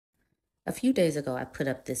A few days ago, I put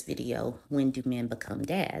up this video, When Do Men Become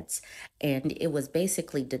Dads? And it was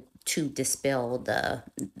basically to dispel the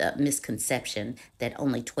misconception that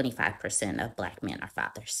only 25% of Black men are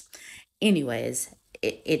fathers. Anyways,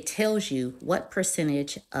 it tells you what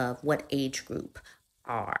percentage of what age group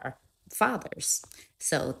are fathers.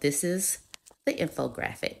 So this is the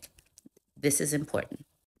infographic. This is important.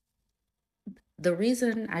 The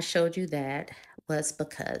reason I showed you that was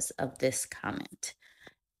because of this comment.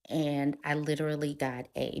 And I literally got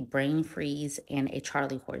a brain freeze and a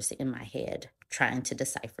Charlie horse in my head trying to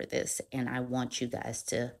decipher this. And I want you guys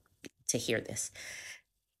to hear this.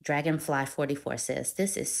 Dragonfly 44 says,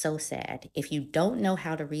 "This is so sad. If you don't know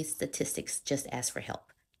how to read statistics, just ask for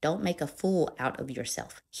help. Don't make a fool out of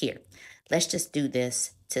yourself. Here, let's just do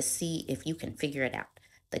this to see if you can figure it out."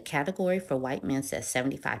 The category for white men says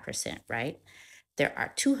 75%, right? There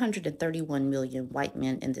are 231 million white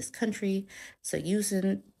men in this country. So,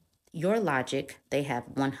 using your logic, they have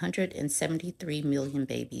 173 million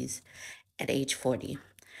babies at age 40.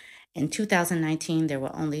 In 2019, there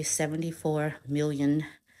were only 74 million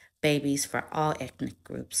babies for all ethnic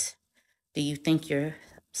groups. Do you think your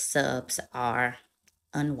subs are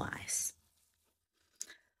unwise?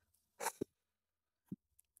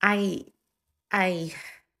 I, I,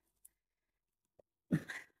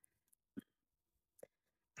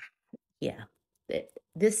 yeah,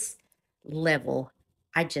 this level,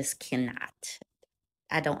 I just cannot.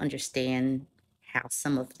 I don't understand how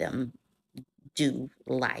some of them do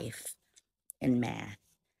life and math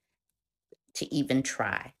to even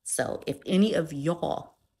try. So if any of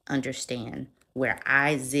y'all understand where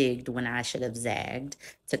I zigged when I should have zagged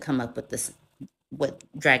to come up with this, what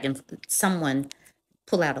dragon, someone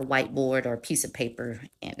pull out a whiteboard or a piece of paper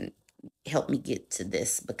and help me get to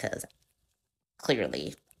this because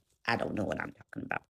clearly I don't know what I'm talking about.